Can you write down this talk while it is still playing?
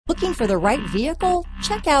Looking for the right vehicle?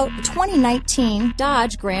 Check out 2019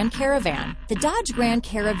 Dodge Grand Caravan. The Dodge Grand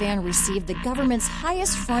Caravan received the government's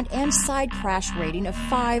highest front and side crash rating of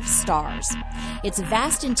 5 stars. Its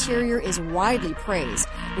vast interior is widely praised,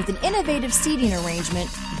 with an innovative seating arrangement,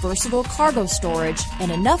 versatile cargo storage,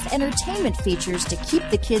 and enough entertainment features to keep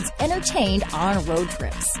the kids entertained on road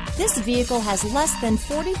trips. This vehicle has less than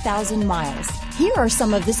 40,000 miles. Here are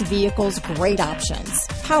some of this vehicle's great options: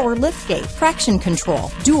 power liftgate, traction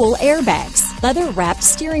control, dual airbags, leather-wrapped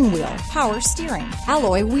steering wheel, power steering,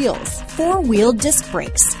 alloy wheels, 4-wheel disc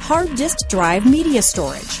brakes, hard disk drive media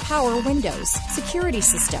storage, power windows, security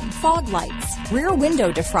system, fog lights, rear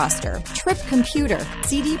window defroster, trip computer,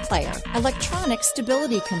 CD player, electronic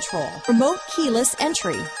stability control, remote keyless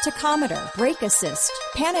entry, tachometer, brake assist,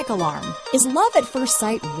 panic alarm. Is love at first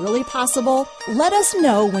sight really possible? Let us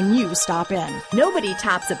know when you stop in. Nobody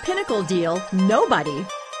tops a Pinnacle deal. Nobody.